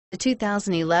The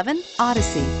 2011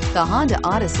 Odyssey. The Honda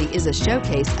Odyssey is a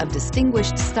showcase of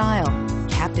distinguished style,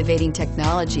 captivating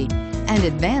technology, and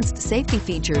advanced safety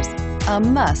features. A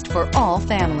must for all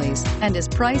families and is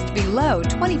priced below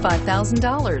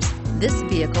 $25,000. This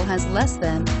vehicle has less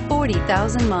than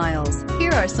 40,000 miles.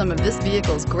 Here are some of this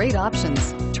vehicle's great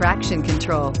options: traction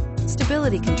control,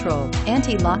 stability control,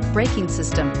 anti-lock braking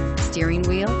system, steering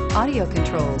wheel audio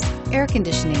controls, air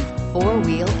conditioning,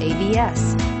 four-wheel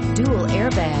ABS, dual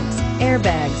airbags,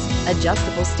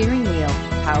 adjustable steering wheel,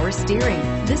 power steering.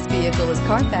 This vehicle is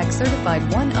Carfax certified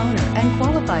one owner and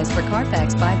qualifies for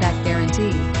Carfax buyback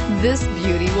guarantee. This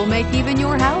beauty will make even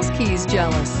your house keys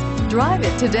jealous. Drive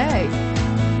it today.